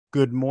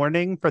Good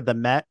morning for the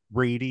Met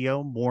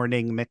Radio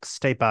Morning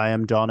Mixtape. I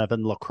am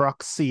Donovan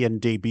LaCroixy,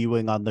 and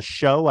debuting on the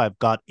show, I've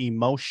got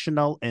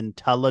emotional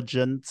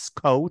intelligence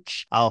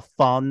coach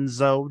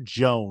Alphonzo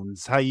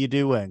Jones. How you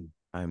doing?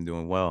 I'm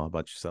doing well. How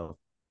about yourself?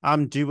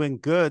 I'm doing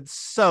good.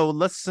 So,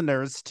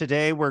 listeners,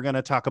 today we're going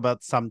to talk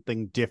about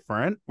something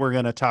different. We're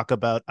going to talk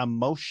about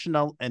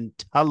emotional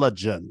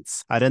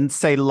intelligence. I didn't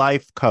say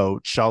life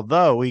coach,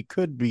 although he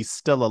could be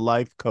still a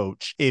life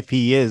coach if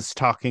he is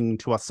talking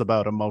to us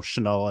about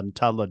emotional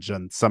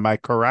intelligence. Am I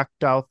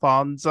correct,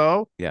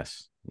 Alfonso?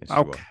 Yes. Yes, you are.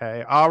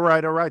 Okay. All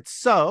right. All right.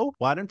 So,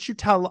 why don't you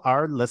tell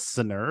our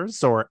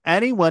listeners or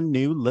anyone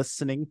new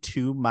listening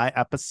to my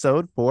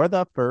episode for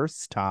the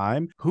first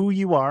time who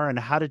you are and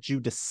how did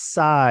you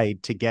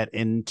decide to get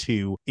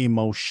into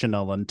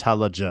emotional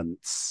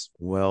intelligence?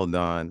 Well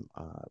done.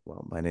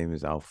 My name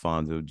is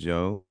Alphonzo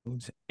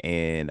Jones,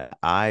 and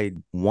I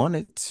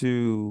wanted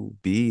to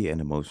be an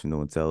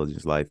emotional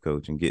intelligence life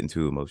coach and get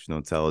into emotional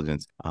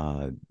intelligence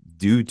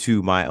due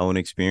to my own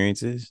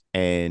experiences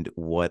and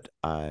what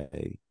I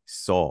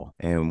saw.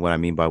 And what I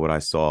mean by what I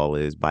saw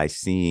is by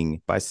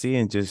seeing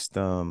just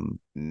a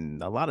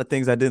lot of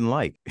things I didn't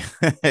like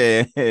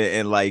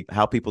and like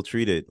how people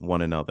treated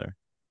one another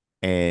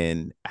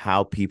and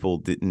how people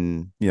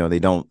didn't, they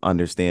don't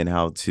understand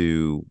how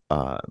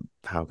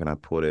can I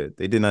put it?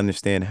 They didn't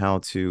understand how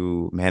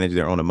to manage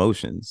their own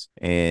emotions.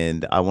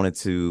 And I wanted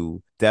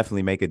to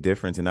definitely make a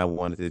difference and I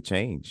wanted to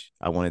change.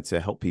 I wanted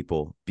to help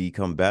people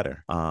become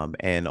better.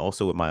 And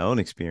also with my own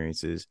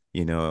experiences,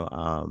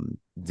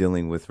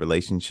 dealing with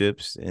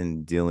relationships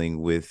and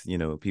dealing with,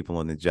 people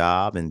on the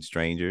job and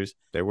strangers.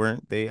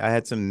 I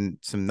had some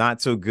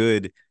not so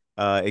good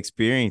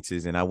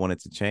experiences and I wanted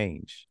to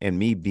change. And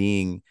me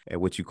being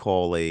what you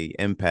call a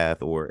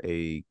empath or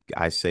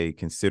I say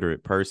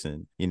considerate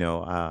person,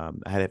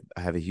 I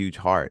have a huge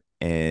heart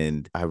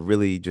and I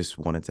really just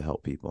wanted to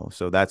help people.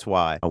 So that's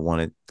why I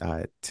wanted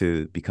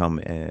to become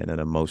an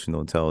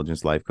emotional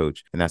intelligence life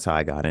coach. And that's how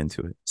I got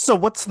into it. So,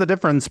 what's the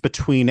difference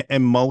between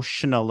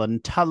emotional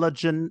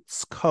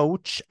intelligence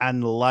coach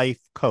and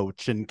life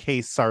coach in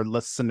case our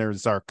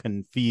listeners are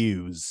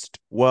confused?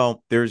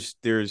 Well, there's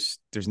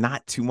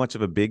not too much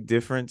of a big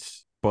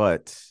difference,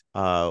 but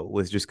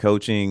with just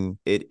coaching,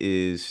 it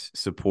is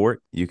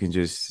support. You can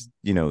just,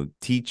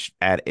 teach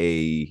at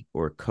a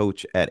or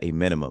coach at a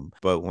minimum.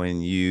 But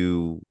when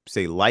you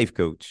say life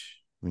coach,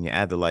 when you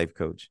add the life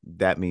coach,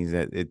 that means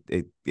that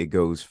it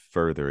goes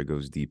further, it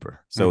goes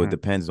deeper. So it Mhm.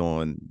 depends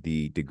on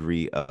the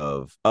degree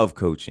of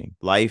coaching.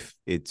 Life,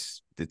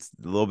 it's a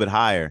little bit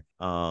higher.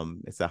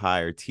 It's a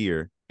higher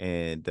tier,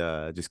 and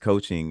just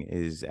coaching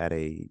is at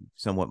a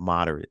somewhat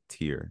moderate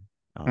tier.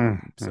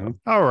 Mhm.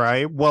 All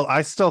right. Well,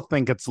 I still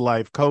think it's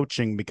life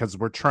coaching because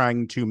we're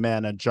trying to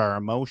manage our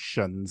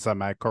emotions.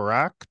 Am I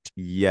correct?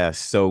 Yes.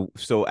 So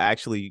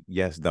actually,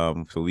 yes,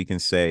 Dom. So we can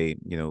say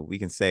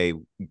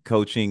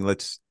coaching,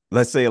 let's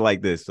say it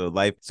like this.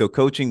 So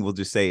coaching, we'll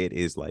just say it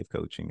is life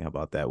coaching. How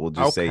about that? We'll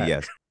just say Okay.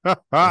 yes.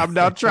 I'm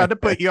not trying to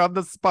put you on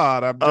the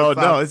spot. I'm Oh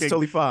just no, it's asking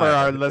totally for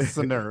our fine.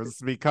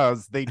 listeners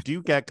because they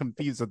do get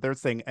confused if they're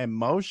saying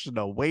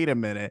emotional. Wait a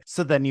minute.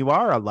 So then you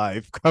are a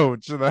life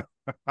coach. Yeah,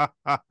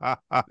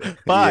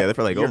 But they're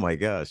probably like, oh you're my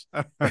gosh.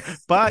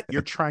 but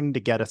you're trying to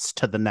get us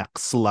to the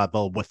next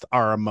level with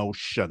our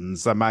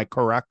emotions. Am I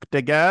correct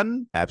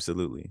again?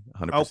 Absolutely,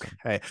 100%.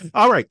 Okay.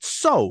 All right.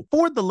 So,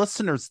 for the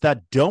listeners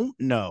that don't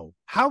know,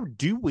 how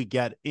do we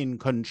get in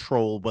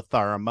control with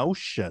our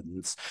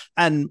emotions?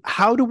 And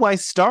how do I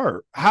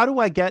start? How do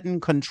I get in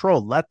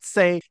control? Let's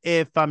say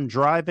if I'm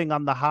driving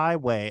on the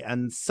highway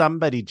and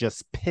somebody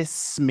just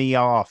pisses me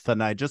off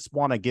and I just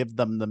want to give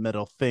them the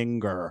middle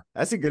finger.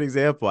 That's a good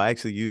example. I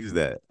actually use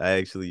that. I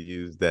actually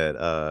use that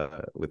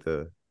with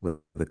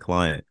a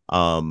client.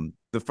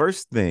 The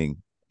first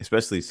thing,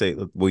 especially say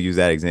we'll use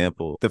that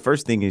example. The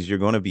first thing is you're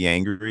going to be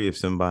angry if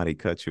somebody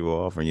cuts you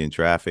off or you're in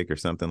traffic or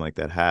something like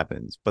that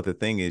happens. But the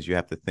thing is you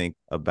have to think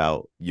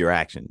about your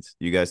actions.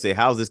 You got to say,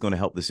 how's this going to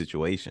help the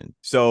situation?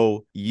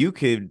 So you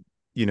could,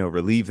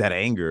 relieve that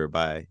anger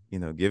by,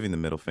 giving the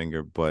middle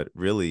finger, but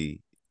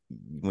really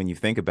when you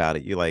think about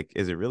it, you're like,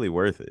 is it really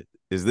worth it?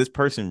 Is this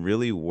person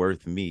really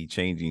worth me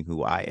changing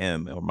who I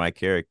am or my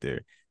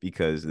character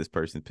because this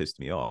person pissed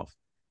me off?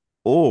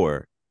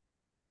 Or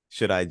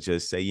should I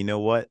just say, you know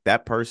what,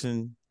 that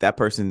person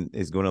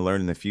is going to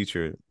learn in the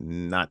future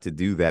not to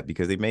do that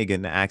because they may get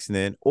in an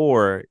accident,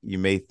 or you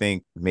may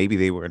think maybe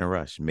they were in a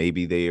rush,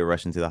 maybe they are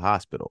rushing to the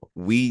hospital.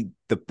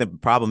 The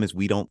problem is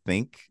we don't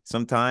think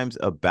sometimes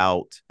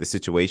about the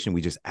situation,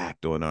 we just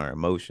act on our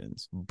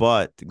emotions.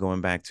 But going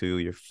back to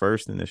your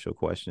first initial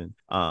question,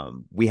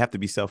 we have to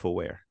be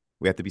self-aware.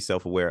 We have to be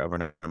self-aware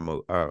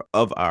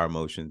of our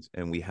emotions,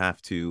 and we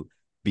have to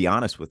be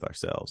honest with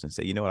ourselves and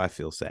say, you know what, I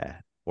feel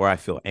sad or I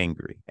feel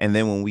angry. And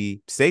then when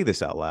we say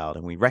this out loud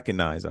and we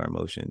recognize our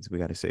emotions, we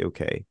got to say,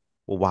 okay,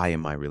 well, why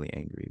am I really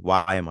angry?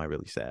 Why am I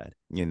really sad?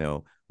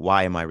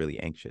 Why am I really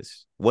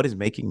anxious? What is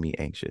making me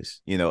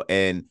anxious?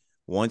 And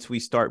once we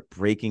start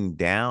breaking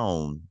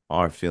down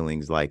our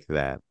feelings like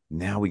that,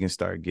 now we can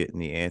start getting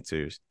the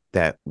answers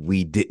that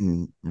we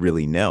didn't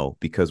really know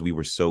because we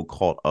were so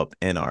caught up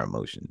in our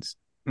emotions.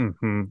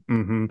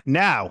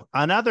 Now,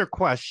 another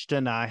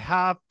question I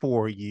have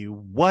for you.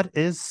 What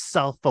is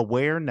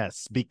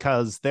self-awareness?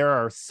 Because there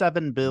are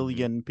 7 Mhm.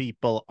 billion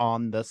people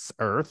on this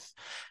earth,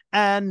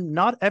 and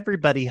not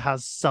everybody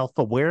has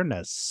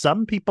self-awareness.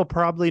 Some people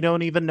probably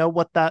don't even know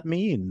what that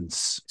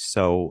means.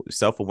 So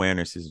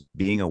self-awareness is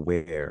being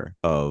aware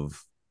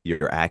of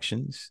your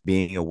actions,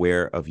 being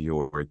aware of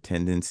your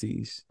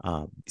tendencies,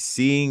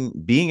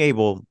 being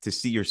able to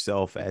see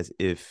yourself as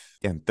if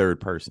in third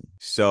person.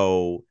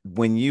 So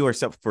when you are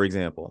self, for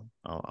example,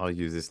 I'll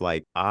use this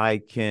like I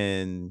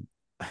can.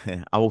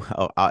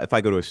 If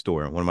I go to a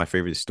store, one of my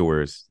favorite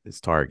stores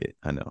is Target.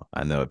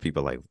 I know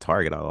people like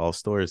Target out of all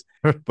stores,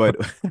 but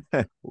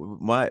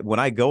when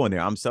I go in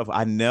there,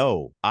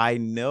 I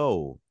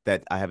know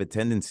that I have a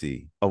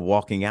tendency of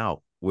walking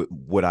out with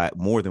what I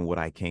more than what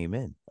I came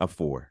in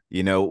for.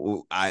 I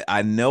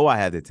know I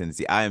have the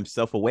tendency. I am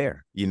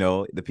self-aware.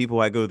 The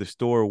people I go to the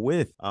store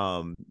with,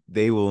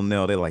 they will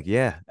know. They're like,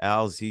 yeah,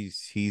 Al's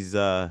he's he's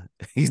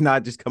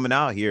not just coming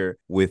out here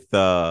with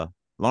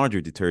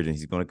laundry detergent.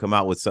 He's going to come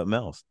out with something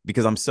else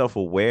because I'm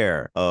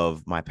self-aware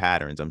of my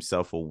patterns. I'm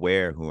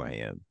self-aware who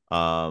I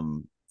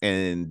am.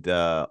 And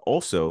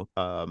also,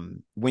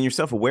 when you're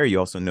self-aware, you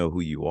also know who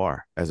you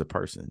are as a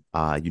person.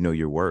 You know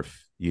your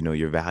worth, you know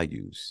your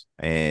values,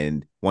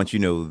 and once you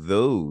know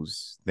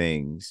those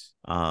things,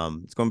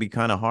 it's going to be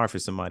kind of hard for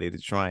somebody to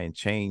try and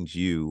change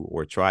you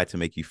or try to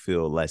make you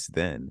feel less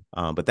than.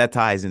 But that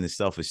ties into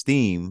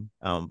self-esteem.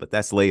 But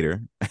that's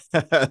later.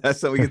 That's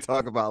something we can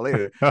talk about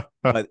later.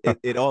 But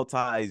it all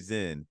ties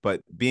in. But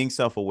being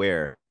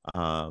self-aware,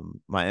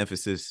 my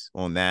emphasis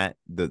on that,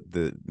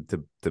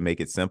 to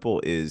make it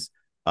simple, is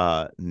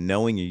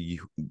knowing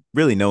you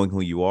really knowing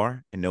who you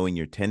are and knowing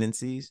your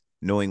tendencies,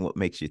 knowing what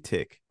makes you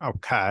tick.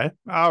 Okay.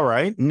 All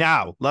right.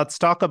 Now, let's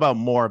talk about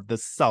more of the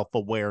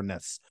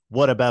self-awareness.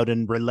 What about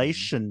in Mhm.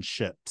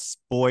 relationships?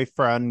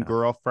 Boyfriend,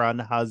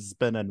 girlfriend,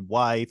 husband and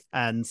wife,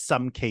 and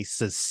some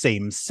cases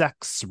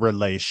same-sex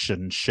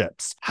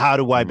relationships. How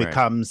do I Right.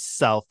 become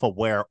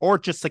self-aware or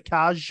just a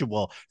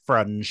casual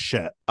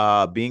friendship?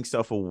 Being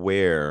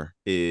self-aware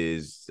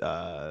is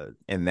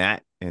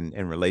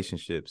in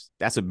relationships,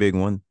 that's a big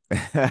one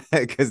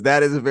because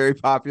that is a very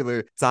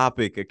popular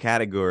topic, a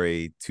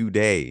category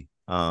today.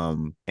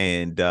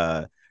 And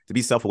To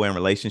be self-aware in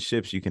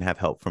relationships, you can have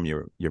help from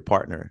your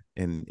partner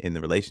in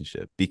the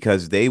relationship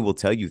because they will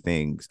tell you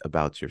things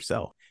about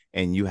yourself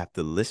and you have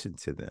to listen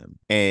to them.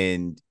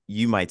 And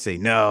you might say,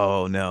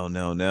 no, no,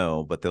 no,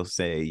 no, but they'll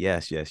say,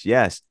 yes, yes,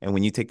 yes. And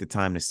when you take the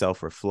time to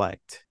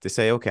self-reflect, to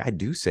say, okay, I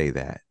do say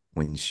that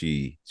when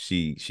she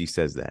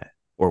says that,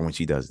 or when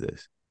she does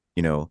this,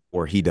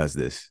 or he does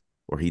this,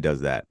 or he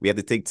does that. We have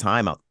to take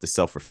time out to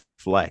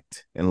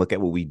self-reflect and look at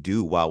what we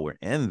do while we're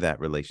in that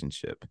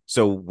relationship.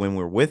 So when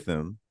we're with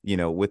them,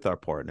 with our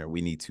partner,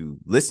 we need to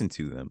listen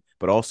to them.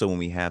 But also when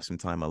we have some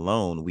time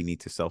alone, we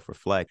need to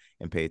self-reflect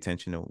and pay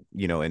attention to,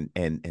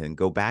 and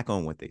go back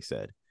on what they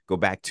said, go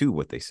back to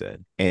what they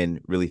said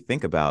and really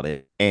think about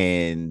it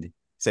and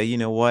say, you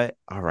know what?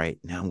 All right,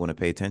 now I'm going to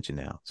pay attention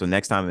now. So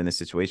next time I'm in this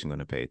situation, I'm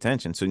going to pay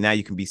attention. So now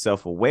you can be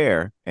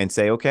self-aware and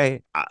say,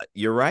 okay,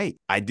 you're right.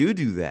 I do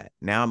that.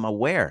 Now I'm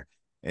aware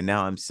and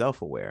now I'm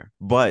self-aware.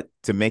 But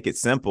to make it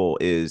simple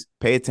is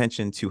pay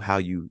attention to how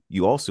you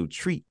also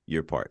treat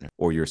your partner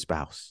or your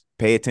spouse.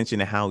 Pay attention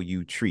to how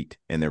you treat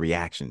and the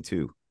reaction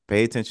too.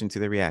 Pay attention to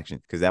the reaction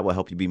because that will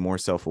help you be more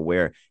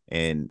self-aware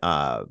and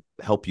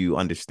help you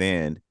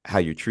understand how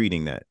you're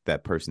treating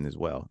that person as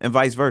well, and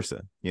vice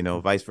versa.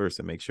 Vice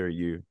versa. Make sure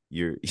you're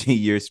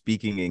you're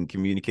speaking and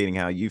communicating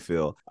how you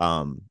feel,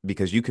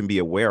 because you can be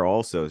aware,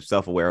 also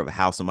self-aware of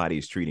how somebody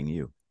is treating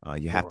you.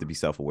 You have to be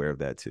self-aware of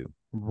that too.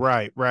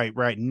 Right, right,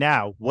 right.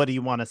 Now, what do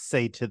you want to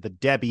say to the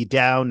Debbie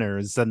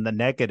Downers and the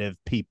negative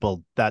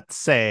people that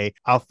say,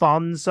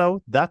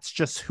 Alfonso, that's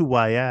just who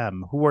I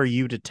am. Who are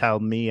you to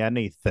tell me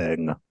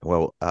anything?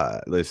 Well,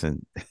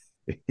 listen,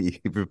 you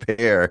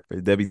prepare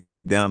for Debbie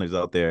Downers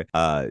out there.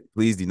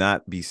 Please do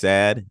not be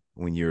sad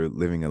when you're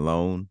living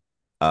alone,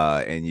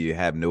 and you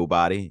have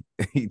nobody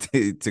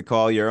to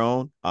call your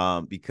own,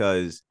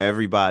 because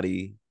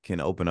everybody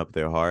can open up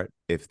their heart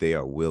if they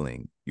are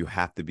willing. You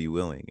have to be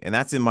willing, and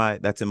that's in my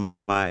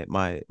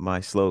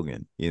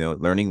slogan.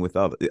 Learning with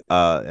other,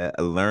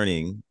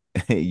 learning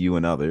you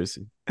and others.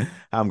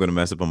 I'm gonna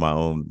mess up on my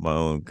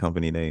own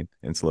company name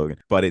and slogan,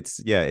 but it's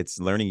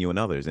learning you and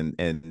others, and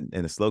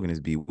the slogan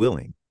is be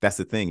willing. That's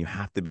the thing. You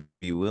have to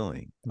be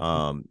willing.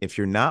 If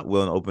you're not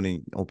willing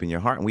to open your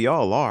heart, and we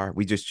all are,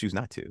 we just choose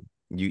not to.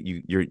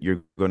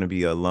 You're going to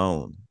be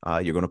alone.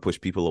 You're going to push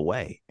people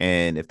away,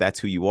 and if that's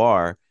who you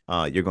are,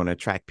 you're going to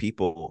attract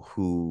people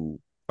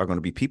who are going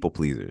to be people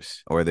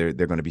pleasers, or they're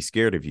going to be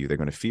scared of you. They're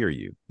going to fear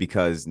you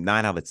because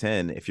 9 out of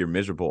 10, if you're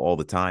miserable all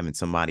the time and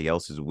somebody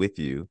else is with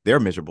you, they're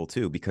miserable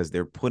too because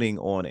they're putting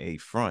on a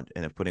front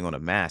and they're putting on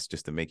a mask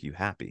just to make you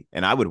happy.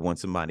 And I would want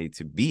somebody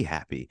to be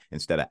happy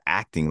instead of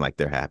acting like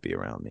they're happy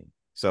around me.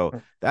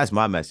 So that's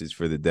my message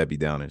for the Debbie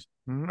Downers.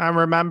 I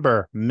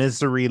remember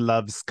misery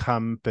loves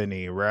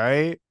company,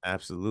 right?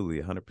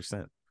 Absolutely,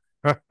 100%.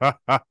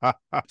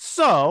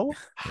 So,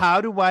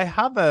 how do I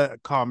have a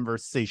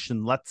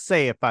conversation? Let's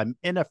say if I'm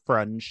in a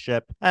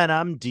friendship and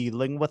I'm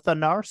dealing with a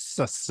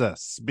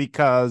narcissist,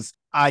 because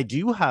I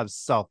do have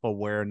self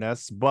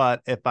awareness,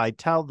 but if I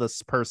tell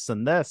this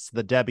person this,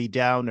 the Debbie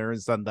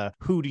Downers and the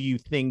who do you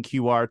think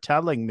you are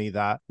telling me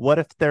that, what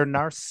if they're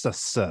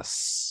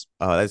narcissists?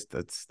 Oh,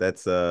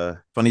 that's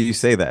funny you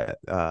say that.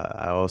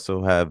 I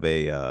also have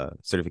a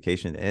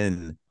certification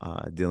in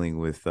dealing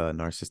with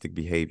narcissistic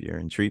behavior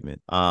and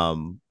treatment.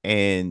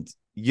 And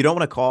you don't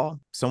want to call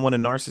someone a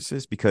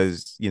narcissist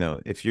because, you know,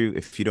 if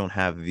you don't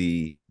have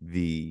the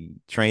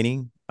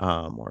training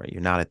or you're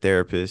not a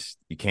therapist,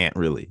 you can't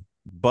really.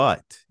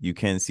 But you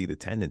can see the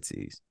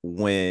tendencies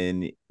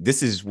when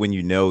this is when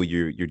you know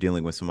you're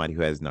dealing with somebody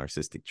who has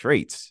narcissistic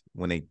traits,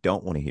 when they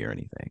don't want to hear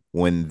anything,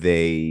 when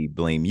they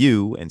blame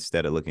you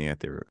instead of looking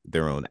at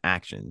their own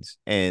actions.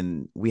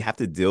 And we have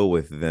to deal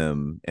with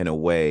them in a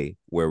way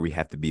where we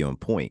have to be on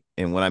point.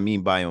 And what I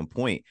mean by on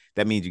point,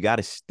 that means you got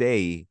to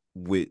stay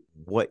with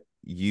what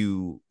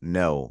you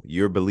know,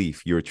 your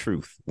belief, your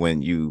truth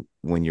when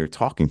you're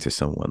talking to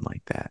someone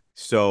like that.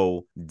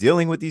 So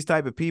dealing with these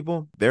type of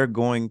people, they're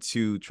going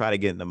to try to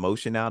get an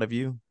emotion out of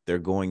you. They're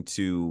going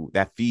to,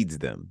 that feeds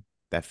them.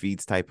 That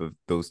feeds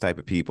those type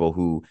of people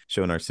who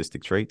show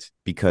narcissistic traits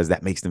because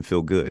that makes them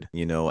feel good,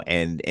 you know.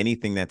 And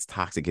anything that's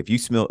toxic, if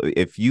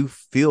you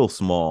feel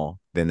small,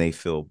 then they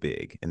feel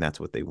big, and that's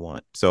what they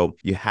want. So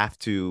you have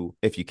to,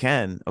 if you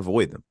can,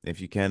 avoid them. If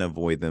you can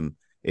avoid them,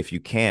 if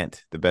you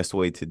can't, the best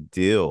way to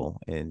deal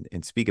and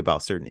speak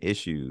about certain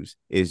issues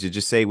is to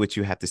just say what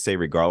you have to say,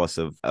 regardless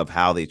of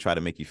how they try to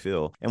make you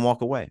feel, and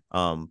walk away.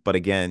 But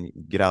again,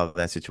 get out of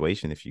that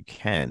situation if you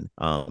can,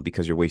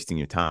 because you're wasting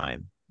your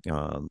time.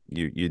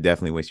 You're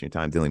definitely wasting your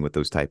time dealing with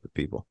those type of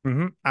people.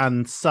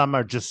 And some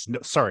are just,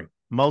 sorry,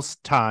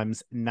 most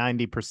times,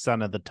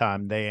 90% of the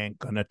time, they ain't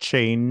gonna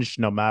change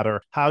no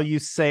matter how you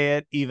say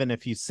it, even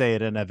if you say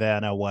it in a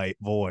Vanna White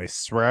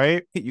voice,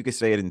 right? You can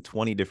say it in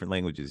 20 different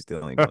languages,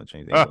 still ain't gonna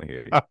change. They ain't gonna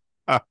hear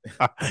you.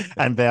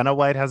 And Vanna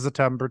White has a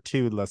temper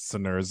too,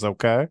 listeners,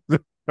 okay?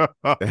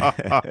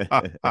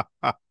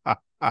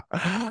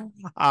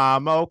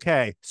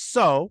 Okay.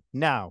 So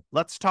now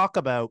let's talk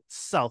about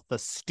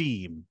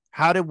self-esteem.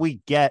 How do we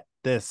get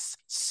this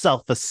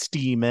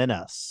self-esteem in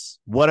us?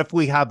 What if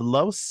we have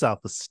low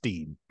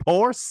self-esteem,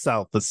 poor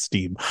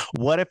self-esteem?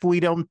 What if we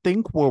don't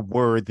think we're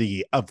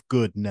worthy of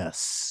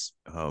goodness?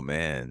 Oh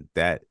man,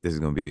 this is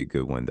gonna be a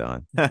good one,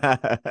 Don.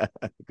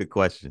 Good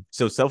question.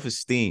 So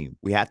self-esteem,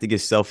 we have to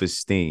get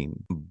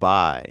self-esteem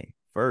by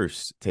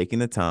first taking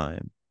the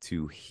time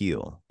to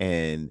heal.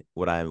 And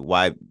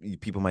why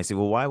people might say,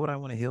 well, why would I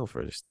want to heal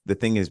first? The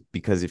thing is,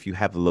 because if you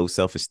have low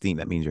self-esteem,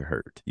 that means you're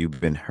hurt. You've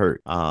been hurt.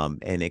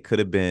 And it could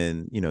have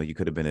been, you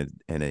could have been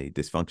in a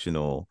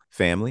dysfunctional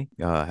family,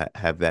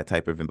 have that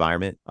type of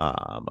environment.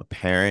 A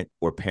parent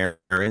or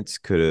parents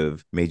could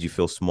have made you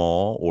feel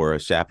small, or a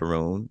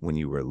chaperone when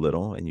you were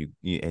little, and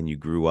you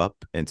grew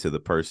up into the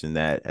person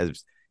that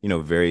has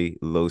very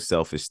low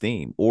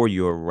self-esteem, or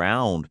you're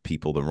around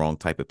people, the wrong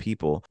type of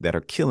people that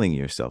are killing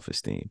your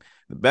self-esteem.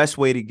 The best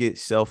way to get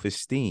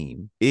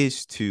self-esteem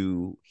is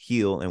to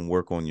heal and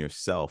work on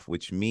yourself,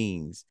 which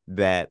means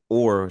that,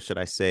 or should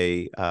I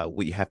say,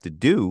 what you have to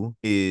do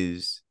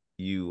is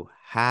you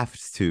have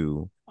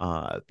to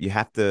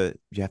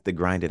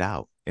grind it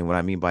out. And what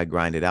I mean by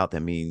grind it out,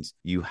 that means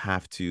you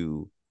have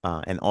to,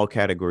 in all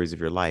categories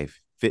of your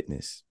life,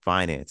 fitness,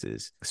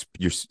 finances,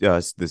 your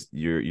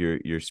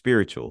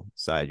spiritual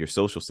side, your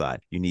social side,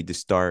 you need to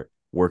start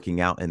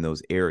working out in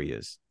those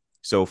areas.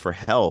 So for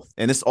health,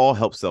 and this all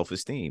helps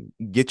self-esteem,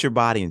 get your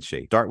body in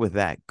shape. Start with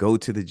that. Go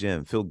to the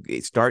gym.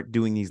 Start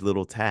doing these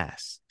little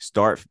tasks.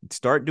 Start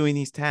doing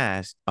these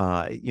tasks,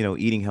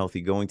 eating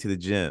healthy, going to the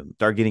gym,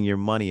 start getting your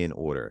money in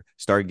order,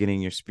 start getting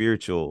your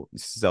spiritual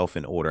self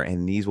in order.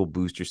 And these will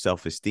boost your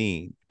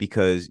self-esteem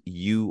because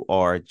you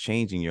are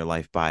changing your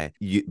life by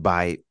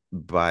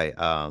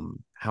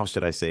how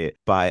should I say it?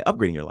 By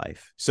upgrading your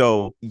life.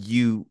 So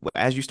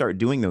as you start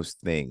doing those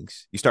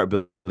things, you start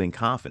building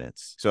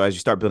confidence. So as you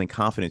start building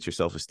confidence, your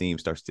self-esteem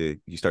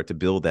you start to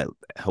build that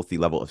healthy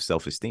level of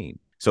self-esteem.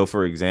 So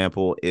for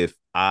example, if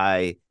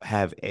I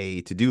have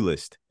a to-do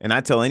list, and I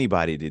tell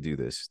anybody to do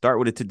this, start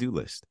with a to-do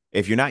list.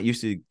 If you're not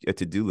used to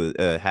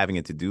having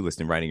a to-do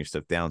list and writing your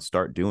stuff down,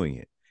 start doing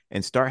it.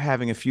 And start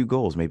having a few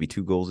goals, maybe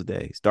 2 goals a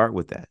day. Start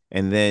with that.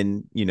 And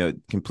then,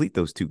 complete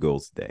those 2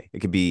 goals a day. It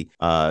could be,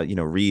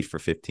 read for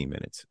 15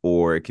 minutes,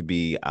 or it could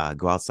be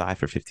go outside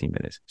for 15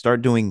 minutes.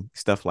 Start doing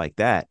stuff like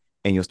that.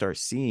 And you'll start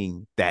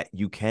seeing that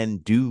you can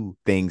do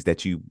things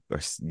that you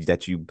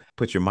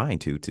put your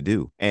mind to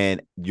do.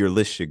 And your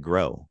list should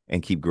grow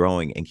and keep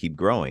growing and keep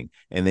growing.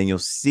 And then you'll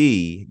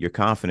see your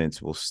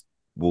confidence will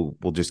will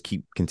just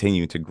keep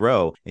continuing to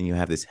grow, and you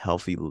have this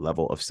healthy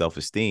level of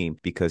self-esteem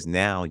because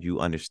now you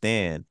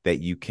understand that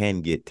you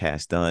can get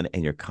tasks done,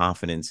 and your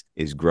confidence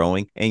is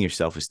growing and your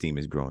self-esteem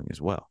is growing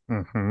as well.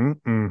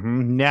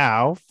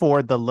 Now,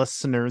 for the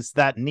listeners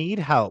that need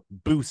help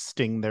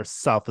boosting their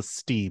self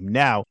esteem,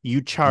 now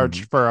you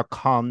charge for a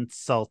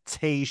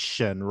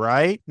consultation,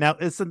 right? Now,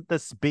 isn't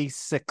this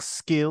basic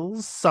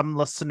skills? Some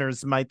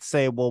listeners might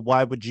say, well,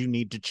 why would you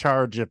need to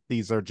charge if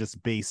these are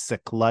just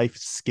basic life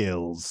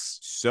skills?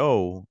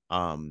 So,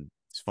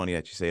 it's funny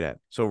that you say that.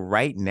 So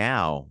right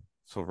now,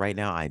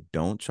 I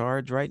don't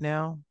charge right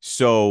now.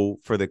 So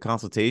for the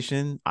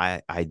consultation,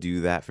 I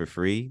do that for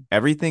free.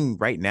 Everything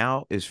right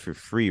now is for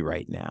free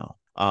right now.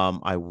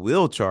 I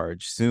will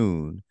charge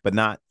soon, but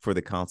not for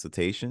the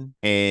consultation.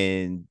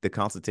 And the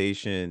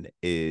consultation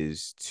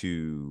is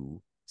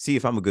to see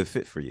if I'm a good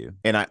fit for you.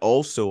 And I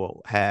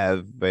also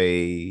have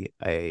a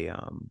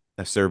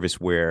service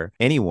where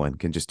anyone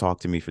can just talk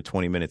to me for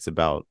 20 minutes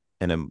about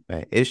an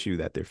issue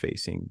that they're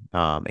facing,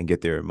 and get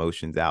their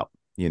emotions out,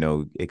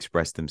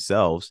 express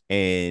themselves,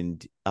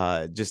 and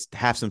just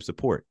have some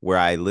support where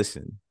I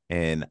listen.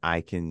 And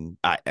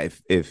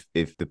if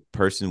the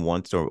person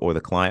wants, or the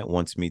client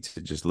wants me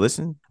to just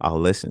listen, I'll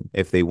listen.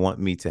 If they want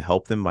me to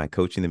help them by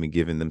coaching them and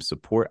giving them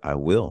support, I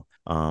will.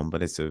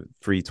 But it's a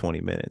free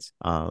 20 minutes.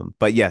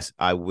 But yes,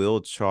 I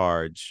will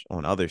charge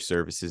on other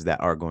services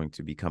that are going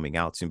to be coming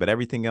out soon, but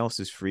everything else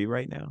is free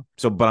right now.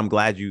 So, but I'm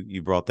glad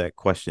you brought that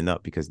question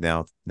up, because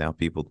now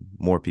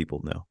more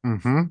people know.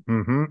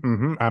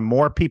 And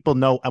more people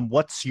know. And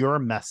what's your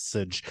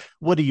message?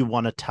 What do you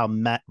want to tell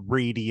Met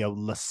Radio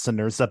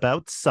listeners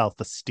about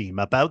self-esteem,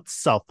 about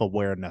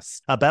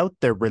self-awareness, about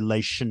their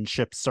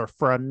relationships or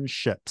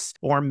friendships?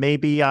 Or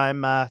maybe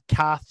I'm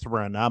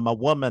Catherine, I'm a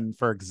woman,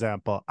 for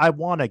example. I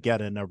want to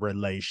get in a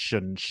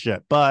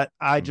relationship, but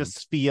I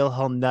just feel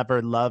he'll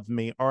never love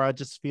me, or I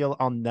just feel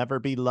I'll never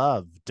be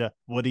loved.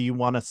 What do you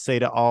want to say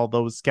to all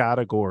those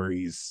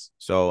categories?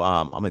 So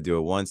I'm gonna do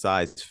a one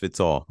size fits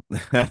all.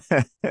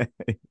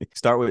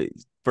 Start with,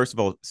 first of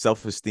all,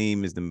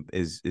 self-esteem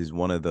is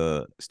one of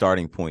the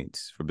starting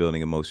points for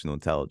building emotional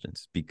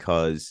intelligence,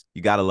 because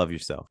you got to love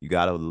yourself. You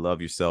got to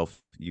love yourself.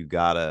 You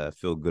got to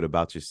feel good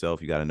about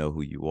yourself. You got to know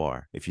who you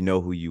are. If you know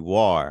who you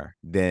are,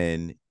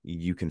 then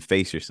you can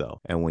face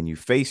yourself. And when you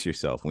face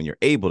yourself, when you're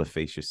able to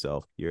face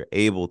yourself, you're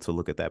able to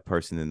look at that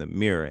person in the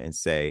mirror and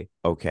say,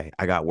 okay,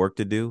 I got work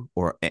to do,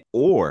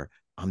 or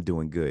I'm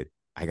doing good.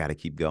 I got to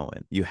keep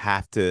going. You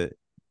have to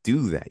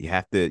do that.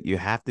 You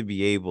have to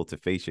be able to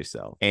face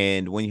yourself.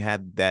 And when you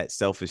have that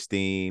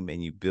self-esteem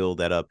and you build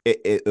that up,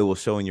 it will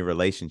show in your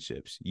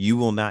relationships. You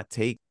will not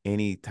take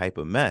any type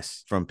of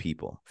mess from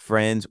people,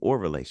 friends or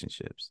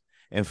relationships.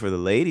 And for the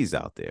ladies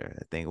out there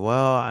that think,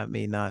 well, I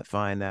may not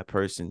find that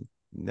person.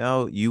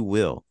 No, you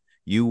will.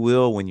 You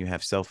will, when you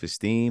have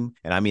self-esteem,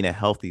 and I mean a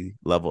healthy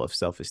level of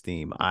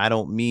self-esteem. I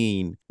don't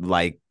mean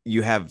like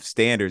you have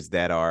standards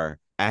that are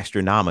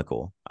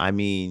astronomical. I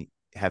mean,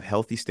 have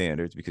healthy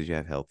standards, because you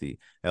have healthy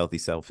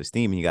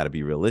self-esteem, and you got to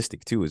be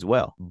realistic too as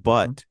well.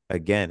 But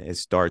again, it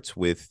starts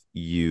with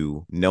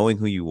you knowing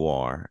who you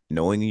are,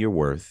 knowing your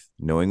worth,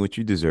 knowing what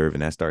you deserve,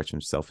 and that starts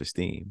from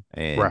self-esteem.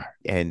 And Right.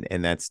 and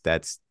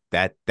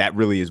that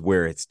really is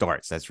where it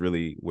starts. That's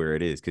really where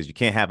it is, because you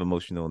can't have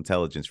emotional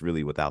intelligence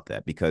really without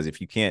that. Because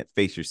if you can't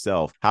face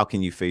yourself, how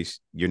can you face?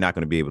 You're not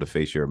going to be able to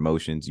face your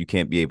emotions. You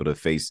can't be able to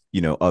face,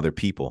 other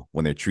people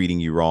when they're treating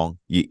you wrong.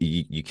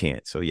 You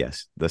can't. So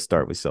yes, let's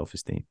start with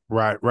self-esteem.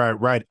 Right.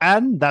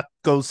 And that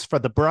goes for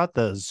the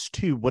brothers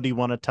too. What do you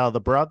want to tell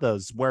the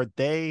brothers where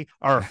they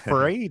are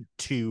afraid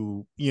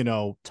to,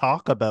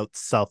 talk about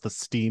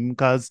self-esteem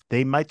because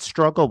they might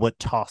struggle with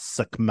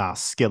toxic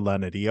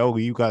masculinity? Oh,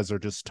 you guys are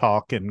just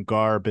talking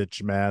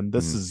garbage, man.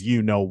 This is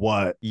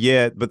what.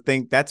 Yeah, but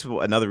that's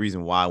another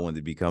reason why I wanted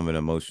to become an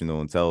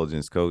emotional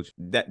intelligence coach.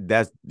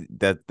 That's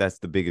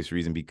the biggest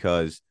reason,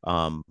 because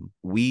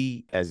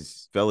we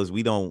as fellas,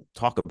 we don't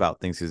talk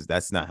about things, because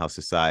that's not what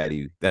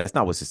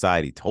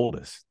society told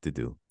us to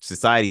do.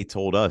 Society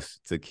told us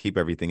to keep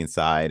everything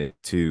inside,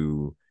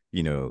 to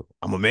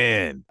I'm a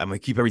man, I'm gonna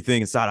keep everything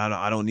inside.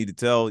 I don't need to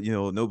tell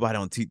nobody.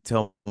 Don't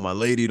tell my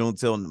lady, don't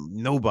tell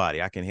nobody.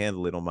 I can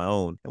handle it on my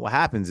own. And what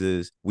happens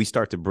is we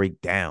start to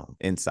break down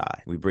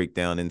inside.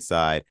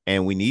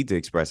 And we need to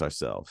express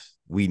ourselves.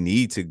 We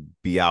need to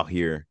be out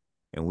here,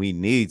 and we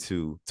need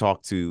to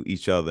talk to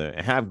each other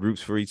and have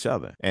groups for each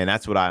other. And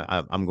that's what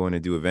I'm going to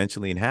do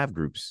eventually, and have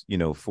groups,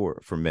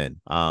 for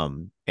men.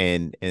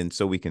 And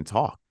so we can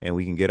talk, and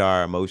we can get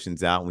our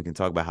emotions out, and we can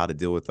talk about how to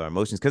deal with our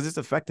emotions, because it's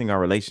affecting our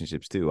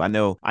relationships too. I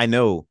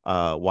know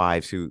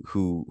wives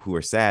who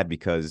are sad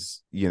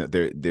because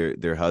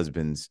their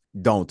husbands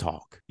don't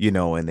talk,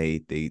 and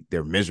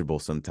they're miserable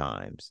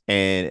sometimes,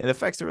 and it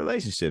affects the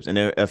relationships, and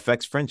it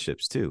affects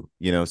friendships too.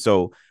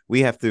 So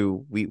we have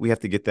to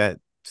get that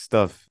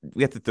stuff.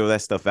 We have to throw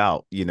that stuff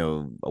out,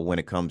 when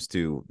it comes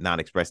to not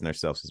expressing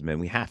ourselves as men.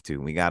 We have to.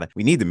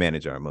 We need to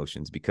manage our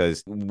emotions,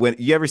 because when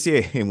you ever see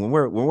it, when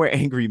we're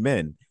angry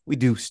men, we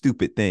do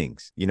stupid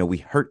things. We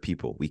hurt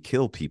people, we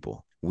kill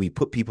people, we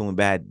put people in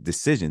bad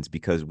decisions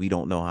because we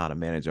don't know how to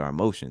manage our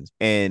emotions.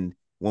 And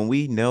when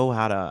we know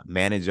how to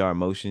manage our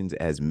emotions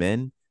as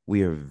men,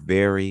 we are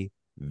very,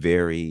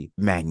 very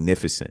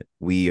magnificent.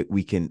 We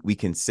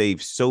can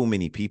save so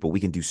many people. We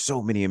can do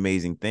so many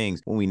amazing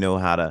things when we know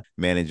how to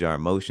manage our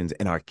emotions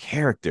and our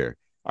character.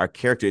 Our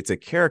character, it's a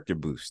character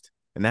boost.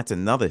 And that's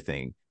another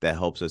thing that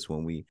helps us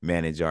when we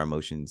manage our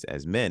emotions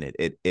as men,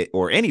 it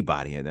or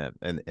anybody in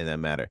that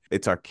matter.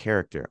 It's our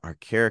character. Our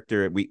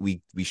character.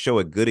 We show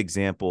a good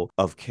example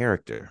of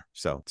character.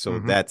 So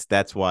Mm-hmm.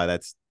 that's why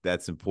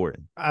that's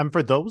important. And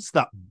for those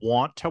that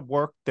want to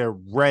work, they're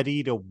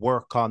ready to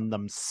work on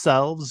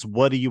themselves.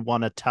 What do you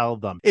want to tell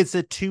them? Is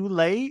it too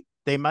late?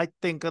 They might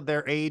think of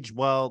their age.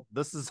 Well,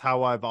 this is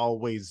how I've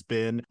always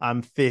been.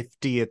 I'm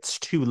 50. It's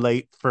too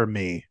late for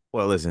me.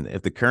 Well, listen,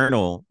 if the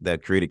colonel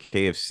that created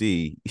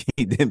KFC,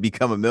 he didn't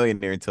become a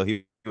millionaire until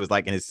he was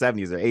like in his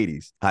 70s or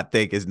 80s. I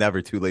think it's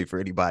never too late for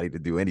anybody to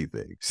do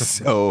anything.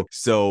 So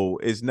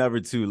it's never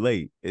too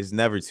late. It's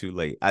never too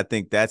late. I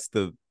think that's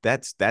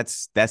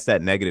that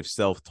negative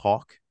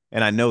self-talk.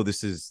 And I know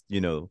this is,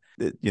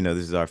 this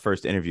is our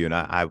first interview, and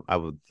I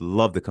would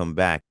love to come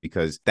back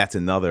because that's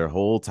another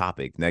whole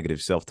topic,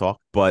 negative self-talk.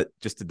 But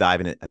just to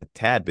dive in a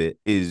tad bit,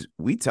 is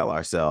we tell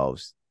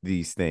ourselves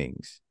these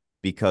things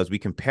because we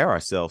compare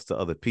ourselves to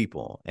other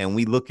people, and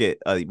we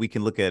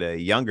can look at a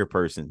younger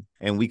person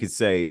and we could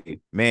say,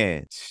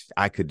 man,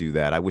 I could do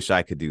that. I wish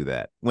I could do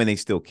that, when they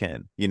still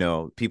can.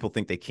 People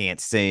think they can't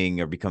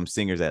sing or become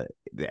singers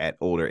at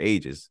older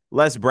ages.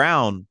 Les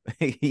Brown,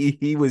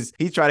 he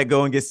tried to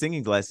go and get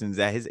singing lessons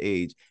at his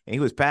age, and he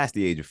was past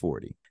the age of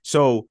 40.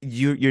 So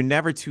you're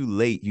never too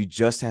late. You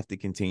just have to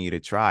continue to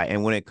try.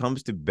 And when it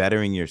comes to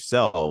bettering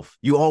yourself,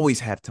 you always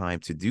have time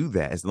to do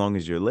that as long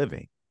as you're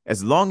living.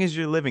 As long as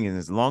you're living, and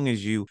as long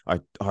as you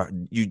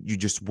you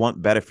just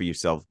want better for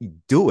yourself,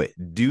 do it.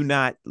 Do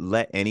not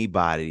let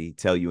anybody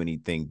tell you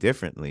anything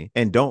differently,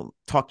 and don't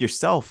talk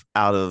yourself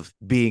out of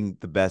being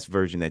the best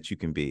version that you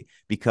can be.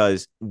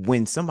 Because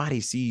when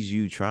somebody sees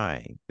you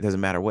trying, it doesn't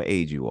matter what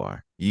age you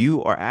are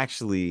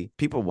actually,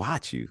 people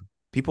watch you.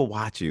 People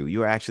watch you.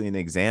 You are actually an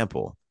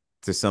example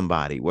to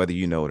somebody, whether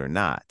you know it or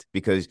not,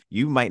 because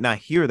you might not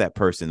hear that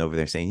person over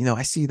there saying,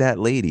 I see that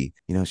lady,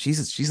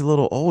 she's a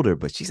little older,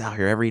 but she's out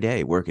here every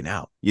day working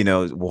out,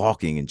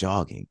 walking and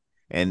jogging.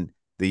 And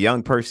the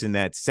young person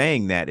that's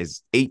saying that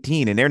is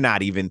 18, and they're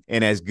not even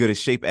in as good a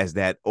shape as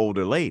that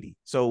older lady.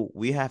 So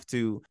we have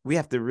to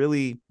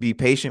really be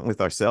patient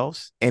with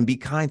ourselves and be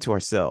kind to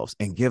ourselves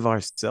and give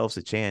ourselves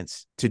a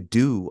chance to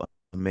do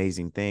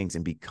amazing things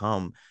and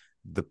become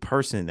the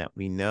person that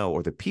we know,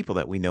 or the people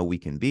that we know we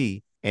can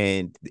be.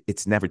 And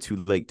it's never too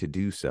late to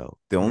do so.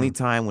 The only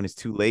time when it's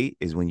too late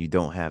is when you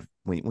don't have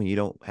when you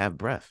don't have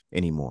breath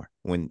anymore,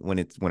 when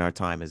our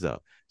time is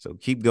up. So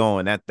keep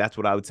going. That's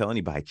what I would tell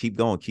anybody. Keep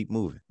going, keep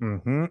moving.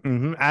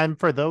 And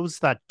for those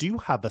that do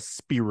have a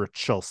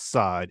spiritual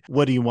side,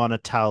 what do you want to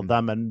tell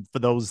them? And for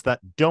those that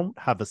don't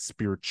have a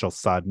spiritual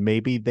side,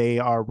 maybe they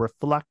are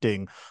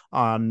reflecting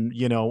on,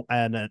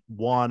 and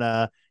want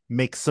to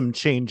make some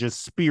changes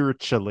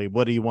spiritually.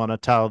 What do you want to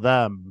tell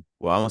them?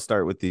 Well, I'm gonna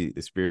start with the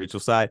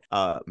spiritual side.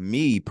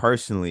 Me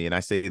personally, and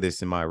I say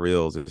this in my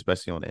reels,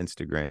 especially on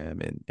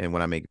Instagram and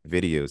when I make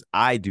videos,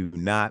 I do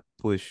not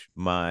push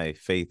my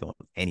faith on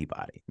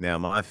anybody. Now,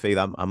 my faith,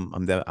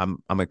 I'm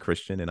a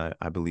Christian, and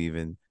I believe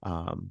in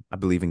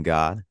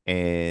God,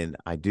 and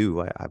I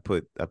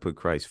put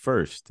Christ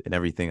first in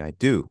everything I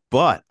do,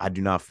 but I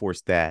do not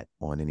force that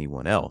on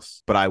anyone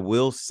else. But I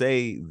will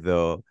say,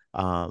 though,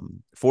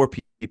 for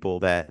people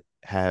that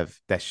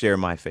share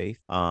my faith,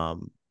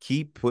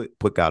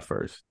 put God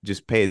first.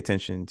 Just pay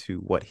attention to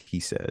what he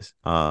says.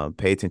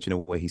 Pay attention to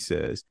what he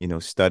says.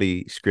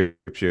 Study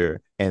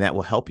scripture, and that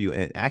will help you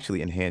and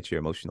actually enhance your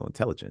emotional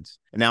intelligence.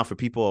 And now for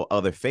people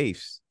other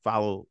faiths,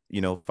 follow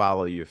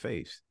your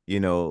faith.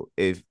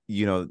 If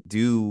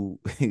do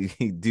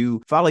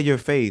do follow your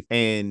faith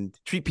and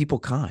treat people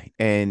kind,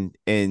 and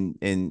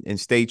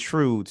stay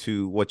true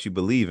to what you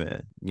believe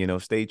in.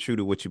 Stay true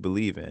to what you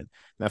believe in.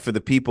 Now, for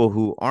the people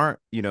who aren't,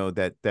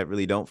 that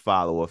really don't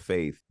follow a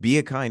faith, be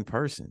a kind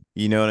person.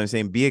 You know what I'm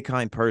saying? Be a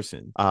kind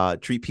person.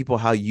 Treat people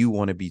how you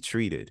want to be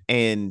treated,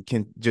 and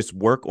can just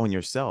work on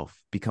yourself.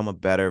 Become a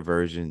better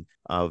version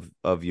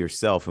of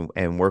yourself,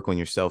 and work on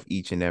yourself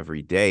each and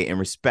every day, and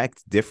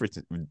respect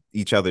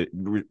each other.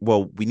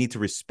 Well, we need to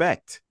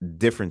respect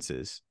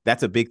differences.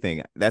 That's a big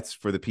thing. That's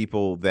for the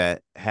people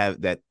that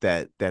have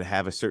that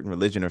have a certain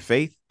religion or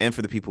faith, and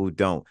for the people who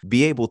don't.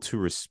 Be able to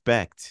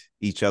respect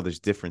each other's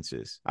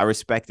differences. I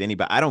respect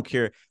anybody. I don't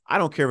care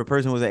if a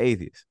person was an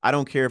atheist. I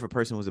don't care if a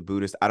person was a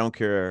Buddhist. I don't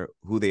care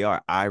who they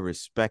are. I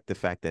respect the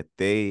fact that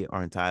they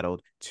are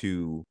entitled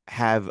to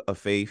have a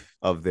faith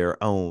of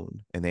their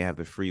own, and they have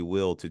the free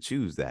will to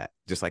choose that,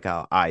 just like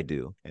how I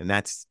do. And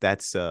that's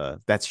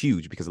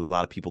huge, because a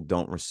lot of people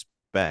don't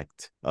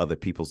respect other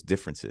people's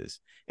differences.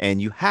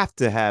 And you have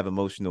to have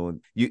emotional,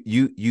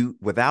 you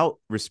without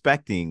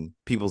respecting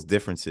people's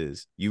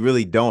differences, you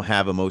really don't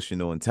have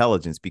emotional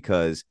intelligence,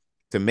 because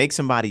To make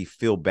somebody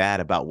feel bad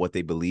about what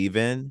they believe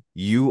in,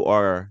 you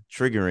are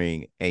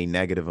triggering a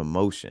negative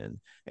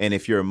emotion. And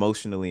if you're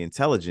emotionally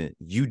intelligent,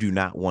 you do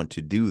not want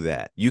to do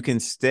that. You can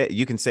say,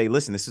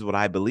 listen, this is what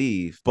I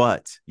believe,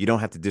 but you don't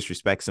have to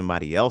disrespect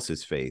somebody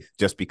else's faith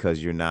just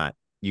because you're not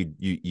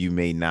you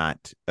may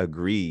not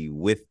agree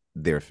with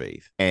their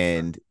faith.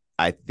 And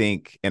I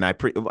think, and I'm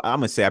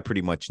gonna say I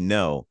pretty much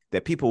know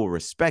that people will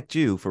respect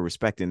you for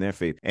respecting their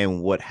faith.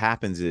 And what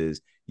happens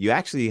is you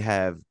actually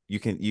have you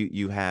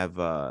have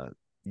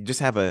you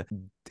just have a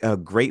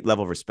great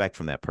level of respect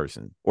from that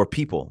person or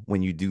people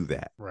when you do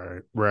that.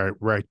 Right, right,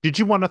 right. Did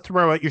you want to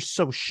throw out your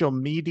social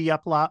media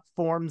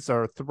platforms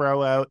or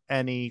throw out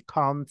any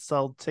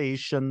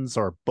consultations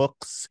or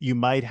books you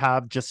might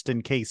have just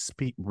in case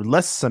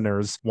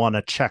listeners want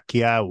to check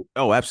you out?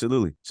 Oh,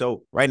 absolutely.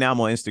 So right now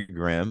I'm on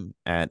Instagram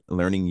at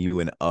Learning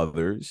You and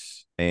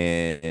Others,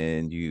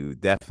 and you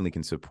definitely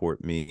can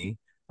support me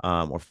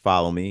or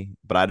follow me.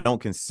 But I don't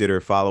consider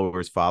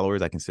followers.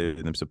 I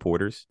consider them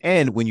supporters.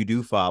 And when you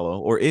do follow,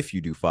 or if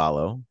you do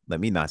follow, let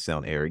me not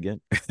sound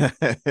arrogant.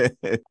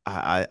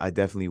 I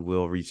definitely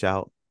will reach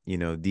out.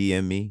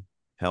 DM me.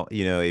 Help.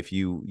 If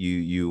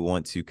you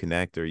want to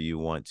connect or you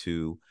want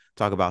to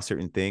talk about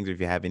certain things, or if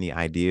you have any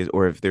ideas,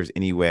 or if there's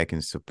any way I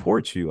can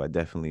support you, I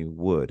definitely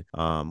would,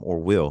 or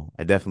will.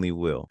 I definitely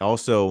will.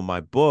 Also, my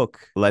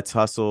book, Let's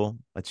Hustle,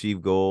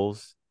 Achieve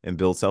Goals, and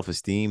Build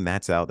Self-Esteem,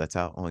 that's out. That's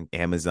out on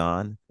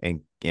Amazon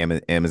and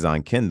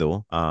Amazon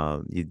Kindle.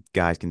 You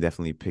guys can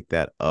definitely pick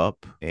that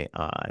up.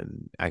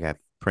 I got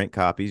print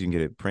copies. You can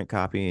get a print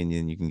copy, and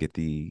then you can get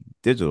the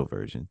digital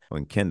version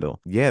on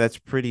Kindle. Yeah, that's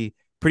pretty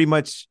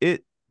much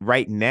it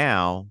right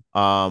now.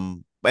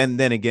 And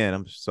then again,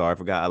 I'm sorry, I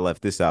forgot I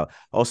left this out.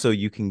 Also,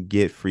 you can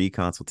get free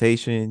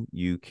consultation.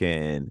 You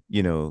can,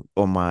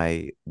 on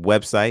my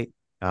website,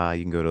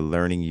 you can go to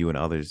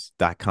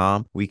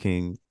learningyouandothers.com. We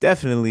can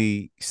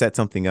definitely set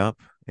something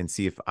up and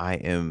see if I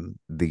am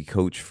the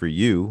coach for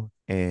you.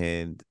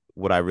 And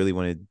what I really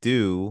want to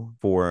do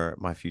for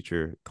my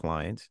future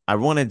clients, I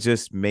want to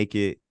just make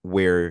it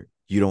where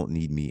you don't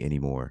need me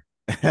anymore.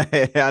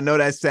 I know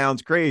that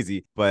sounds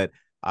crazy, but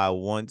I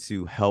want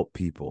to help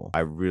people.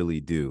 I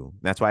really do.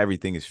 That's why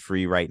everything is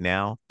free right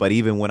now. But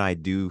even when I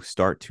do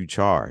start to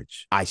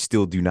charge, I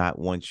still do not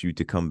want you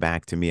to come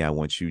back to me. I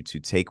want you to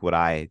take what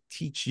I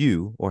teach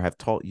you or have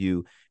taught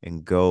you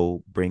and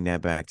go bring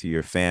that back to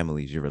your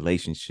families, your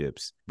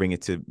relationships, bring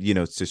it to,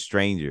 to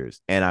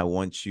strangers. And I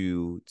want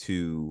you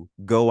to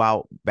go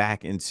out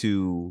back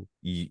into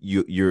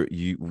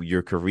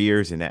your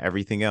careers and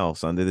everything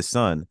else under the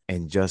sun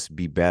and just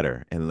be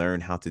better and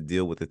learn how to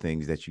deal with the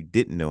things that you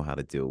didn't know how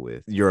to deal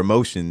with, your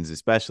emotions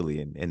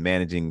especially, and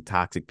managing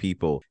toxic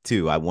people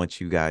too. I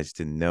want you guys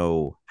to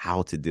know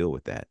how to deal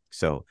with that.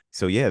 So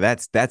yeah,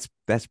 that's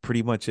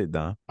pretty much it,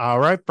 Don. All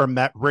right, from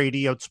that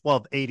radio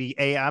 1280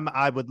 AM,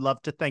 I would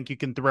love to thank you.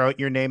 Can throw out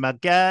your name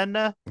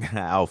again.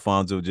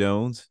 Alphonzo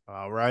Jones.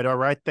 All right, all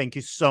right. Thank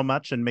you so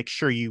much, and make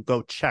sure you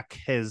go check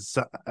his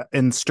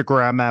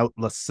Instagram out,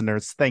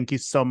 listeners. Thank you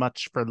so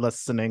much for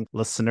listening,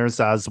 listeners,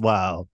 as well.